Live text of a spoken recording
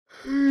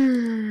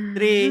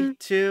Three,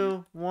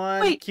 two,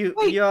 one. Wait, Cute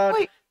wait, yawn.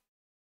 wait.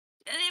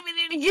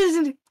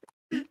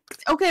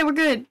 Okay, we're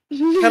good.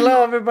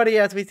 Hello, everybody.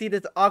 As we see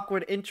this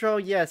awkward intro,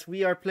 yes,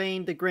 we are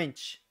playing the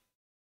Grinch.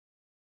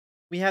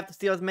 We have to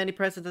steal as many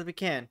presents as we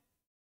can.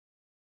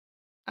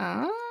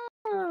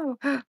 Oh,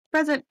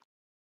 present.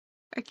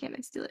 Why can't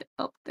I steal it?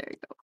 Oh, there you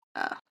go.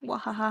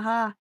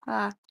 Wahahaha.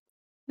 Ha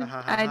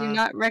ha ha I do ha.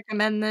 not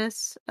recommend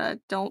this.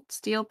 Don't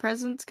steal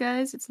presents,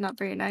 guys. It's not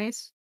very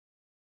nice.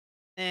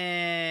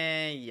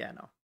 Yeah,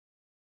 no.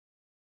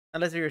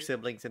 Unless they're your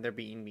siblings and they're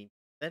being mean,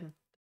 then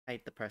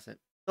hide the present.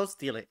 Don't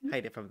steal it.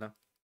 Hide it from them.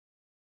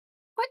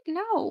 What?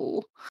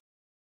 No.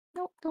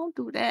 No, don't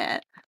do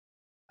that.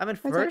 I'm in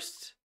Present.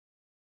 first.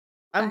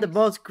 I'm the Nice.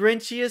 most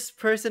Grinchiest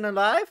person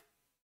alive.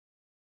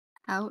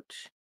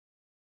 Ouch.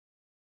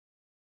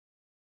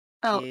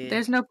 Oh, Yeah.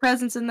 there's no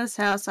presents in this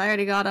house. I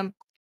already got them.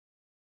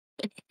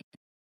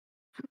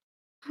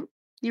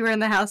 You were in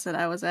the house that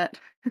I was at.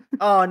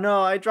 Oh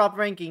no, I dropped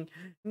ranking.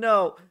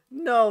 No,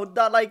 no,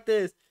 not like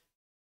this.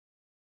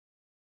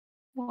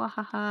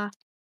 Wahaha.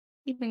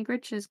 Even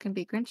Grinches can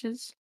be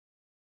Grinches.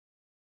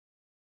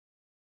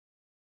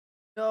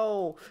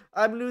 No,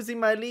 I'm losing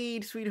my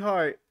lead,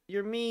 sweetheart.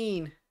 You're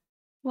mean.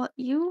 Well,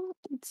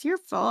 it's your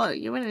fault.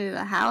 You went into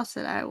the house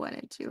that I went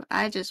into.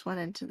 I just went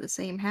into the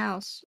same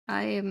house.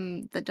 I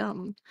am the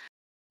dumb.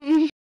 How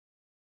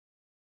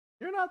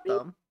You're not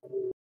dumb.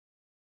 do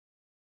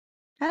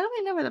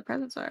I know where the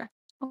presents are?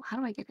 Oh, how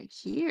do I get in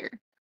here?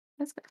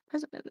 Let's get a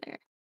present in there.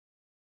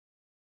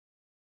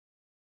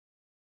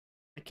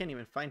 I can't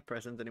even find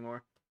presents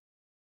anymore.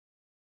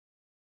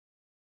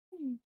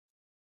 Hmm.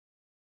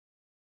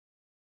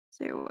 Is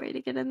there a way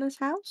to get in this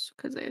house?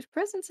 Because there's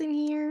presents in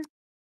here.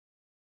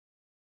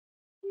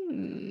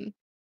 Hmm.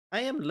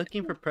 I am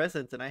looking for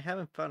presents and I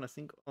haven't found a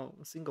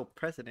single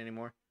present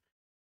anymore.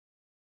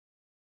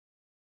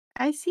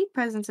 I see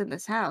presents in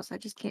this house. I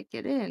just can't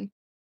get in.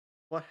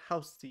 What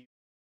house do you?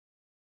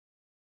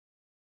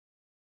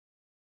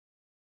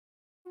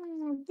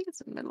 I think it's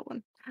the middle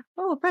one.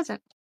 Oh, a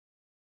present.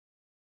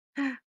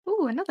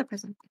 Ooh, another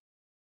present.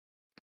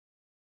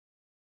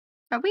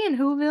 Are we in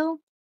Whoville?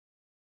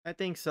 I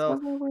think Is that so.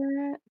 where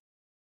we're at?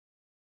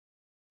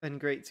 And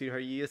great,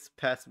 sweetheart. You just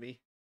passed me.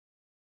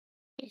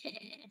 Yeah.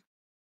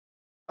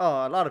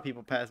 Oh, a lot of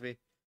people passed me. I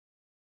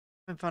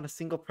haven't found a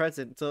single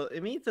present. So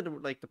it means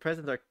that like the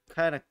presents are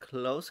kind of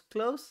close.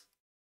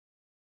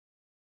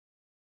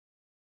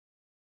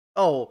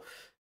 Oh,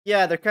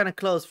 yeah, they're kind of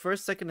close.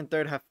 First, second, and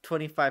third have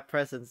 25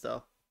 presents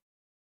though.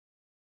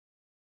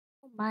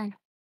 Oh my.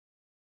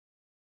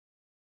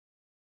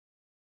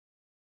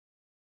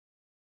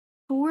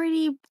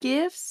 40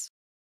 gifts?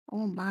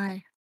 Oh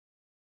my.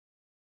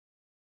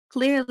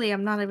 Clearly,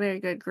 I'm not a very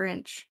good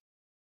Grinch.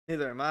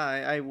 Neither am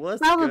I. I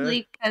was good.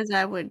 Probably because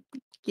I would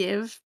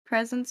give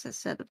presents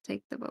instead of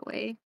take them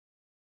away.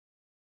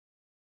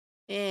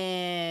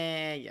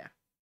 Yeah.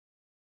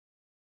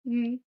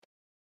 Mm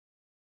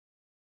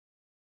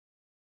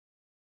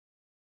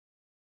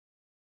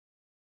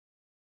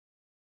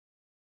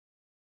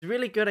He's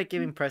really good at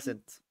giving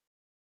presents.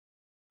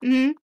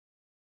 hmm.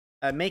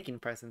 Making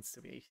presents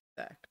to be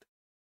exact.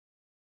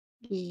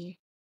 Yeah.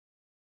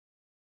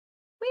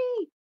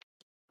 Whee!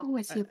 Oh, I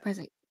I, see a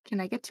present.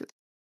 Can I get to it?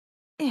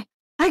 Eh,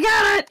 I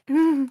got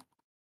it!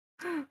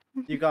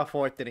 you got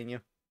fourth, didn't you?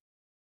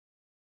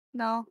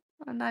 No,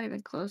 I'm not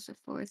even close to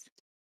fourth.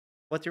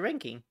 What's your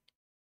ranking?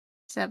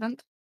 7th?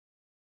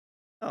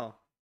 Oh,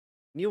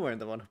 you weren't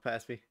the one who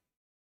passed me.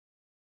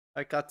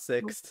 I got Nope.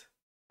 sixth.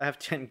 I have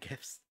 10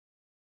 gifts.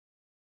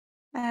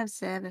 I have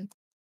 7.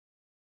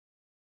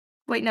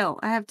 Wait, no,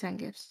 I have 10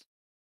 gifts.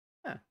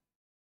 Yeah.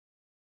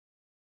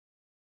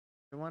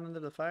 The one under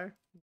the fire?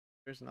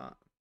 There's not.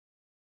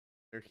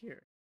 They're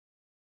here.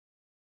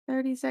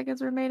 30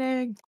 seconds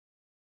remaining.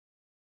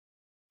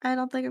 I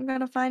don't think I'm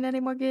gonna find any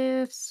more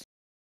gifts.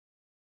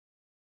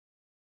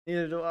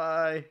 Neither do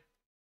I.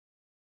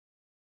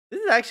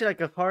 This is actually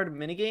like a hard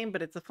minigame,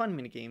 but it's a fun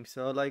minigame.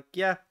 So like,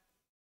 yeah.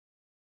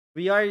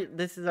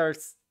 This is our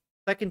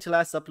second to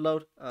last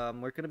upload.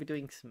 We're gonna be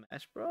doing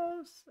Smash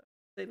Bros.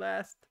 Say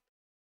last.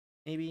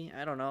 Maybe,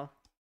 I don't know.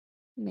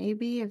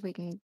 Maybe if we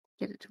can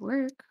get it to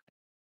work.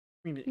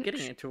 I mean,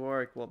 getting it to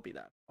work won't be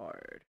that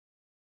hard.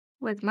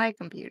 With my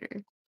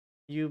computer.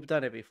 You've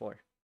done it before.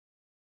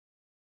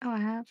 Oh, I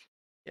have.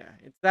 Yeah,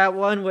 it's that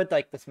one with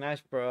like the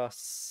Smash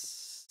Bros.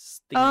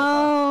 Thing.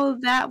 Oh,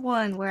 that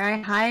one where I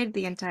hide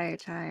the entire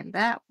time.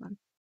 That one.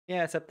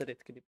 Yeah, except that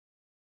it's gonna be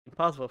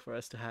impossible for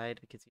us to hide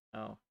because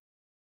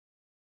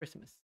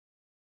Christmas.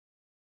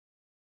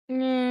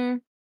 Yeah.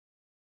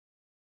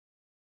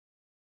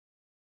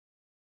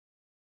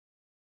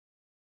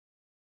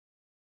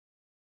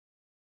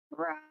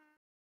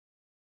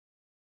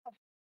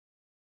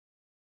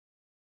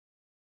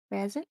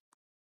 Present.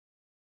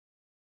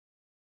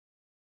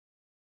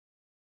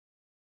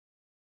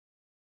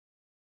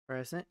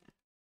 Present.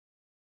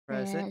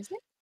 Present. Present.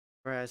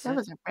 That Present.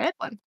 was a red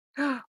one.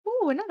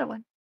 Ooh, another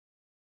one.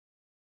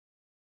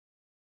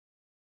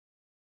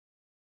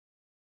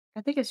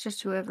 I think it's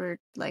just whoever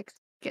like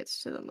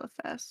gets to them the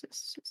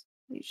fastest.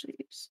 usually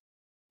use.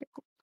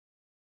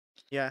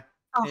 Yeah,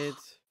 Oh,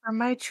 it's for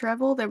my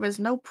treble, there was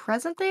no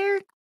present there?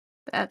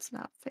 That's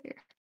not fair.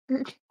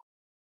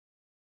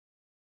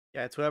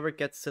 yeah, it's whoever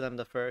gets to them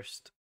the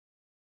first.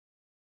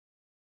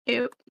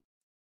 Ew.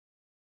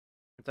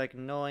 It's like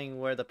knowing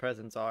where the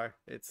presents are.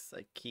 It's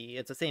like key.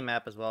 It's the same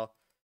map as well.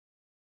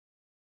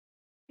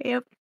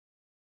 Yep.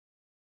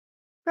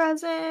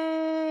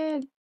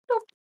 Present!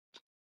 Nope.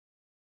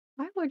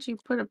 Why would you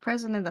put a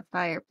present in the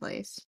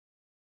fireplace?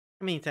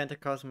 I mean, Santa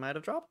Claus might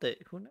have dropped it.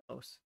 Who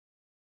knows?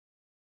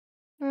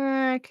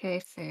 Okay,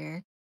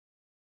 fair.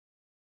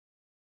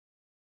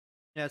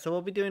 Yeah, so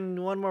we'll be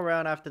doing one more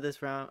round after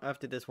this round.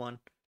 After this one.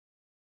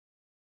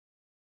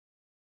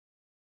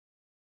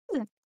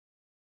 Hmm.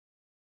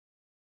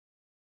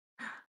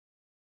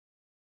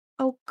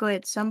 Oh,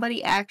 good.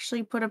 Somebody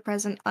actually put a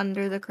present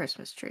under the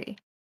Christmas tree.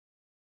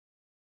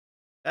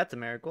 That's a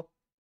miracle.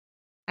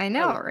 I I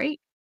know, would right?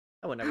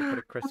 I would never put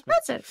a A Christmas.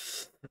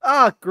 present.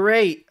 Ah,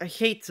 great! I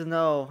hate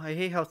snow. I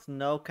hate how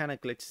snow kind of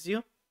glitches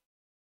you.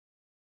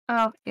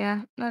 Oh,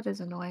 yeah, that is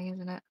annoying,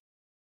 isn't it?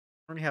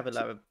 I only have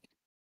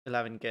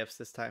 11 gifts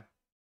this time.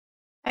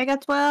 I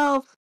got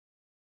 12.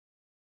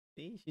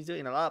 See, she's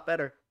doing a lot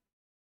better.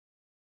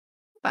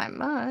 By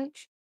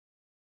much.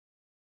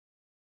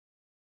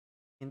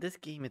 In this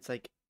game, it's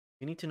like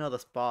you need to know the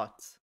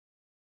spots.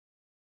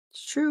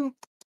 It's true.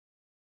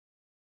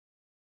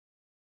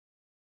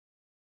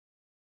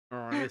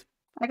 Or this,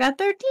 I got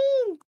 13.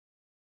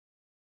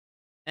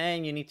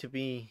 and you need to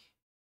be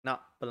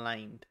not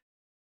blind.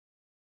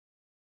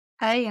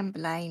 I am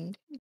blind.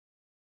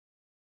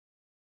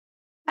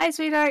 Hi,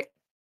 sweetheart.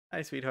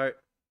 Hi, sweetheart.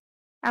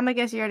 I'm gonna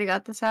guess you already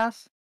got this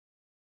house.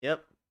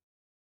 Yep.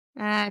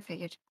 I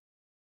figured.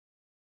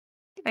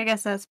 I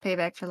guess that's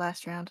payback for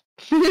last round.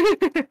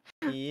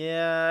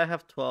 Yeah, I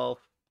have 12.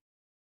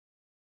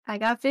 I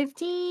got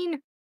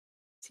 15.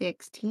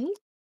 16.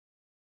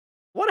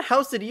 What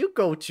house did you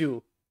go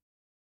to?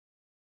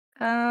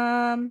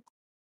 Um,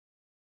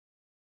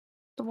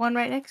 the one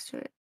right next to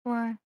it.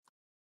 Or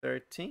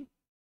 13.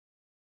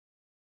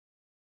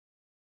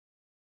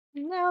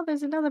 no,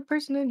 there's another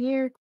person in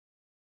here.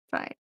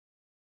 Fine.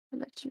 I'll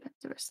let you have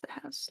the rest of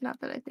the house. Not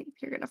that I think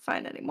you're gonna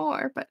find any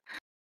more, but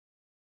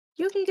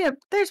you can get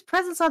there's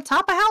presents on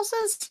top of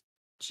houses?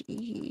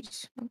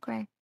 Jeez.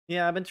 Okay.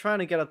 Yeah, I've been trying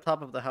to get on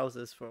top of the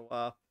houses for a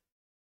while.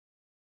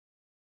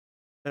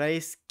 But I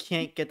just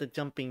can't get the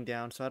jumping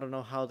down, so I don't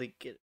know how they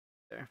get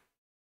there.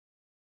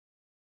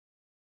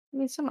 I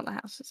mean some of the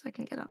houses I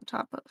can get on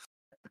top of.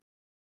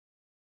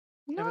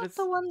 Yeah, but Not the it's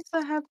ones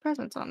that have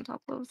presents on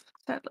top of,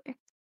 sadly.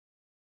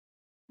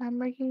 I'm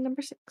ranking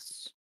number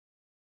 6.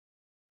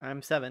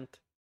 I'm 7th.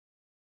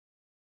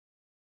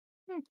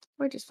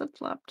 We're just flip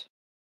flopped.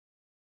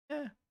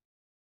 Yeah.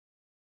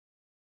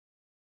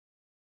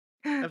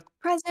 I've,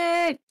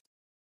 Present!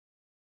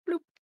 Bloop.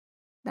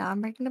 Now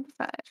I'm ranking number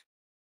 5.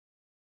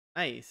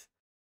 nice.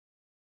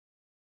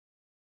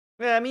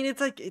 Yeah, I mean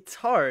it's like it's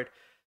hard.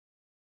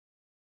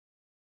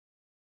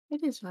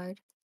 It is hard.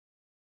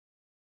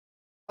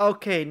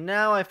 Okay,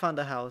 now I found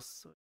the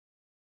house.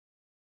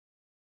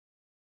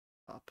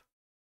 Up.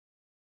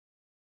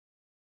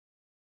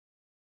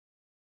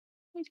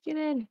 Let's get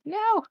in.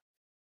 No!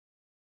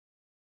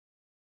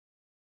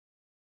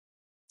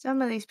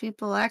 Some of these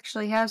people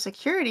actually have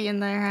security in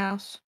their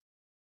house.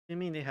 You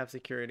mean they have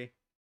security?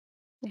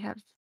 They have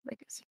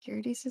like a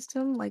security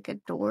system, like a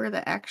door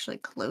that actually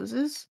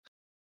closes.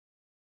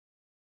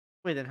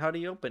 Wait, then how do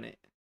you open it?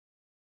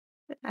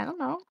 I don't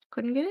know.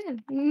 Couldn't get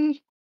in.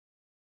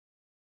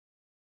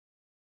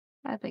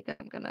 I think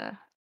I'm gonna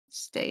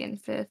stay in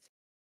 5th.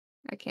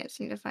 I can't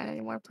seem to find any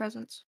more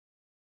presents.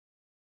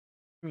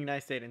 I mean, I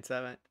stayed in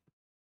 7th.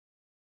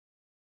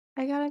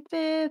 I got a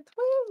 5th.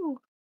 Woo!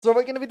 So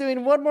we're gonna be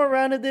doing one more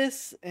round of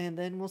this, and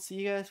then we'll see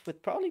you guys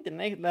with probably the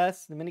next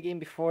last the minigame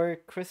before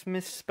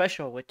Christmas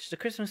special. Which the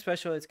Christmas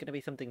special is gonna be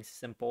something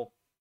simple.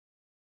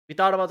 We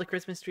thought about the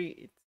Christmas tree.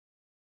 It's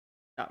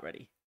not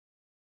ready.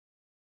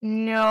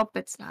 Nope,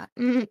 it's not.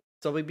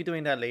 So we'll be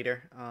doing that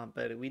later.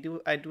 But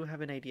I do have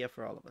an idea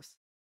for all of us.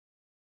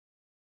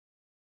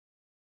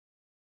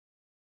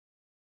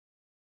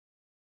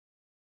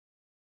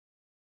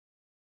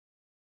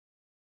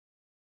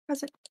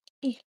 Present.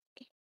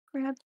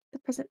 Grab the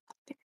present.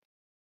 There.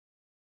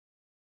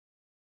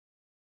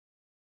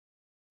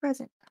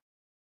 Present.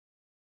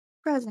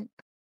 Present.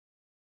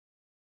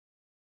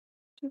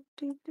 Do,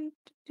 do, do,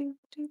 do,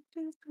 do,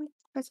 do, do.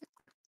 Present.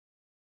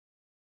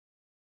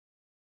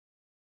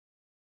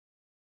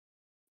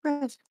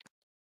 Present.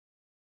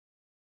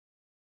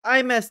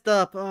 I messed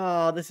up.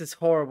 Oh, this is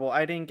horrible.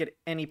 I didn't get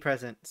any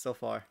present so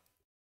far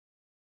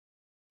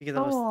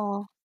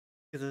Oh.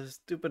 because of a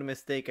stupid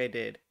mistake I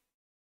did.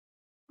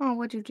 Oh,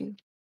 what'd you do?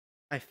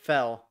 I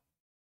fell.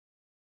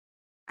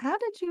 How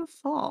did you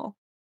fall?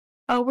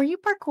 Oh, were you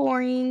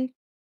parkouring?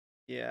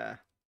 Yeah.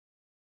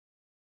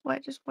 Well, I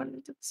just went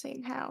into the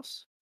same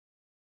house.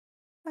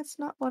 That's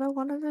not what I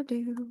wanted to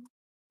do.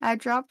 I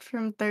dropped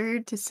from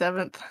 3rd to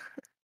 7th.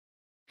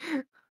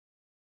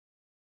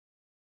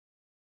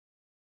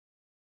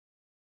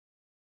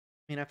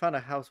 I mean, I found a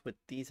house with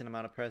decent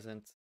amount of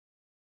presents.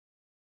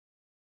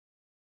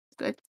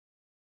 Good.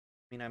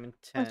 I mean, I'm in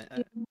That's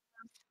 10. cute.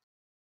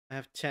 I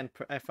have 10.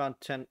 I found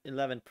 10,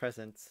 11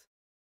 presents.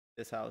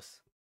 This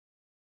house.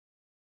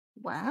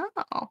 Wow.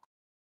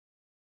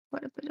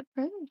 What a bit of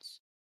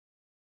presents.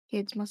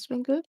 Kids must have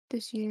been good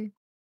this year.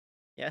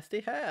 Yes,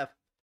 they have.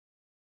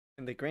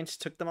 And the Grinch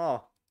took them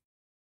all.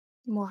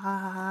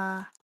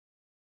 Mwahaha.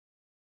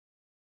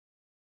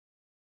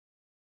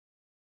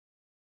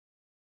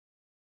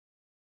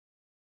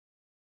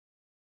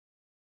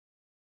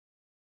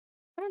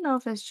 I don't know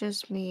if it's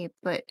just me,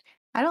 but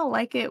I don't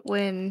like it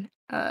when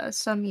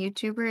some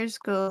YouTubers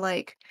go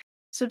like,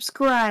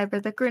 subscribe or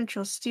the Grinch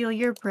will steal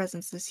your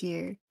presents this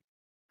year.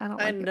 I don't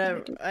like it when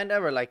they do. I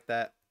never liked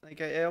that.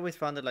 Like, I always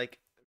found it like,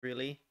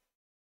 really?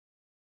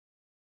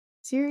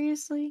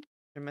 Seriously?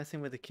 You're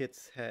messing with the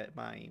kid's head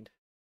mind.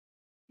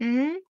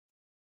 Mm-hmm.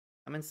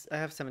 I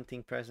have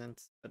 17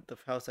 presents, but the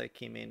house I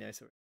came in,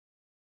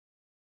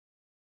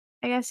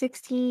 I got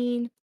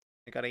 16.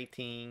 I got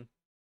 18.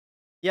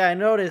 Yeah, I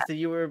noticed that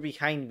you were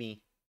behind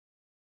me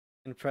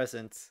in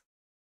presents.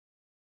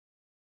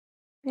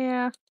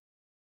 Yeah.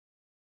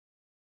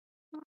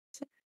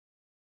 Sad.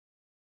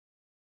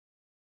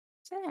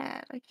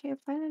 Sad. I can't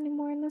find any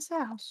more in this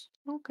house.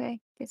 Okay.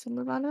 Guess I'll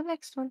move on to the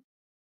next one.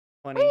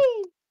 20,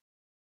 Whee!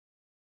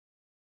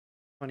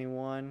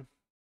 21.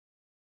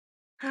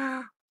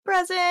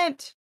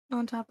 Present!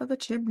 On top of the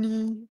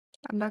chimney.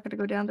 I'm not gonna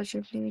go down the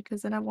chimney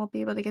because then I won't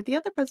be able to get the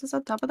other presents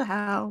on top of the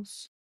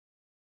house.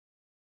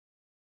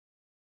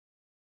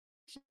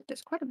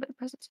 There's quite a bit of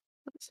presents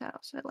in this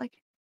house. I like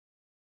it.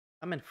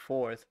 I'm in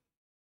fourth.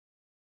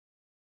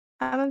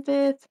 I'm in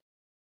fifth.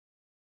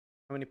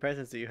 How many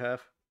presents do you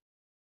have?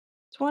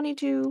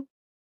 22.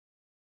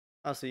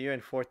 Oh, so you're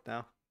in fourth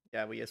now.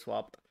 Yeah, we just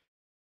swapped.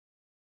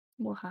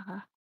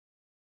 Wahaha.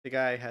 The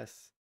guy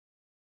has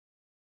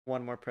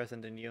one more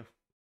present than you.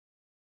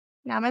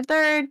 Now I'm in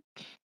third.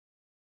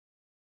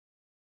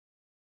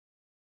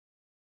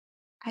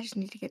 I just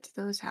need to get to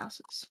those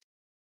houses,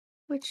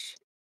 which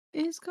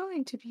is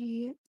going to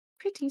be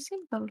pretty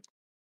simple as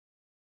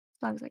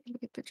long as I can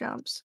get the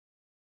jumps.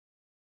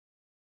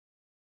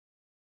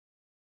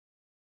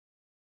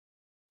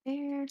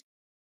 There.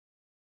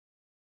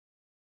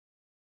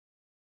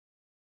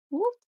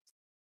 Whoop.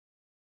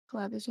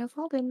 Glad there's no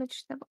fall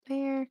damage. That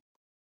there.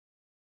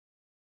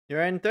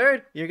 You're in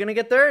third. You're gonna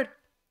get third.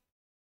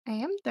 I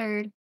am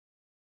third.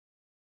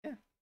 Yeah.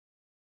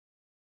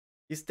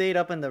 You stayed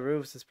up in the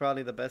roofs is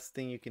probably the best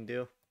thing you can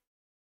do.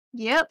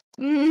 Yep.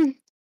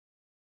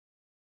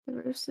 The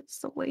roost is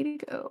the way to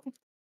go.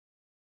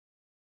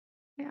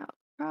 Now, the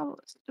problem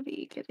is to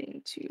be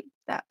getting to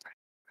that part,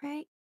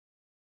 right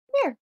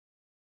here.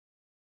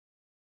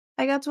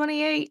 I got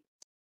 28.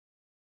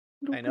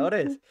 I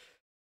noticed.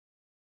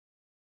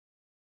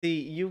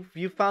 See,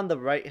 you found the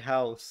right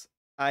house.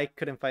 I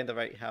couldn't find the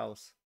right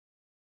house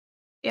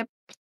Yep.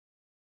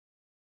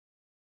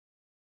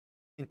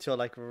 until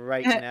like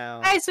right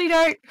now. Hi,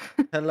 sweetheart.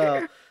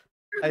 Hello.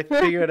 I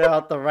figured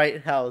out the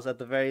right house at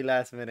the very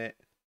last minute.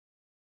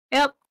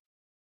 Yep.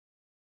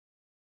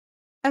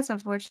 That's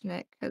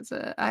unfortunate because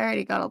I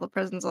already got all the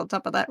presents on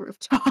top of that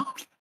rooftop.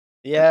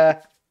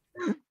 Yeah.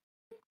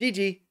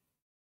 GG.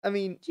 I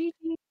mean,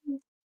 GG.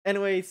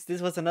 anyways,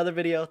 this was another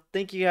video.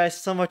 Thank you guys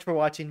so much for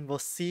watching. We'll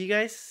see you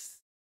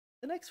guys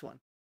the next one.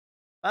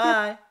 Yep.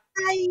 Bye.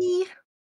 Bye.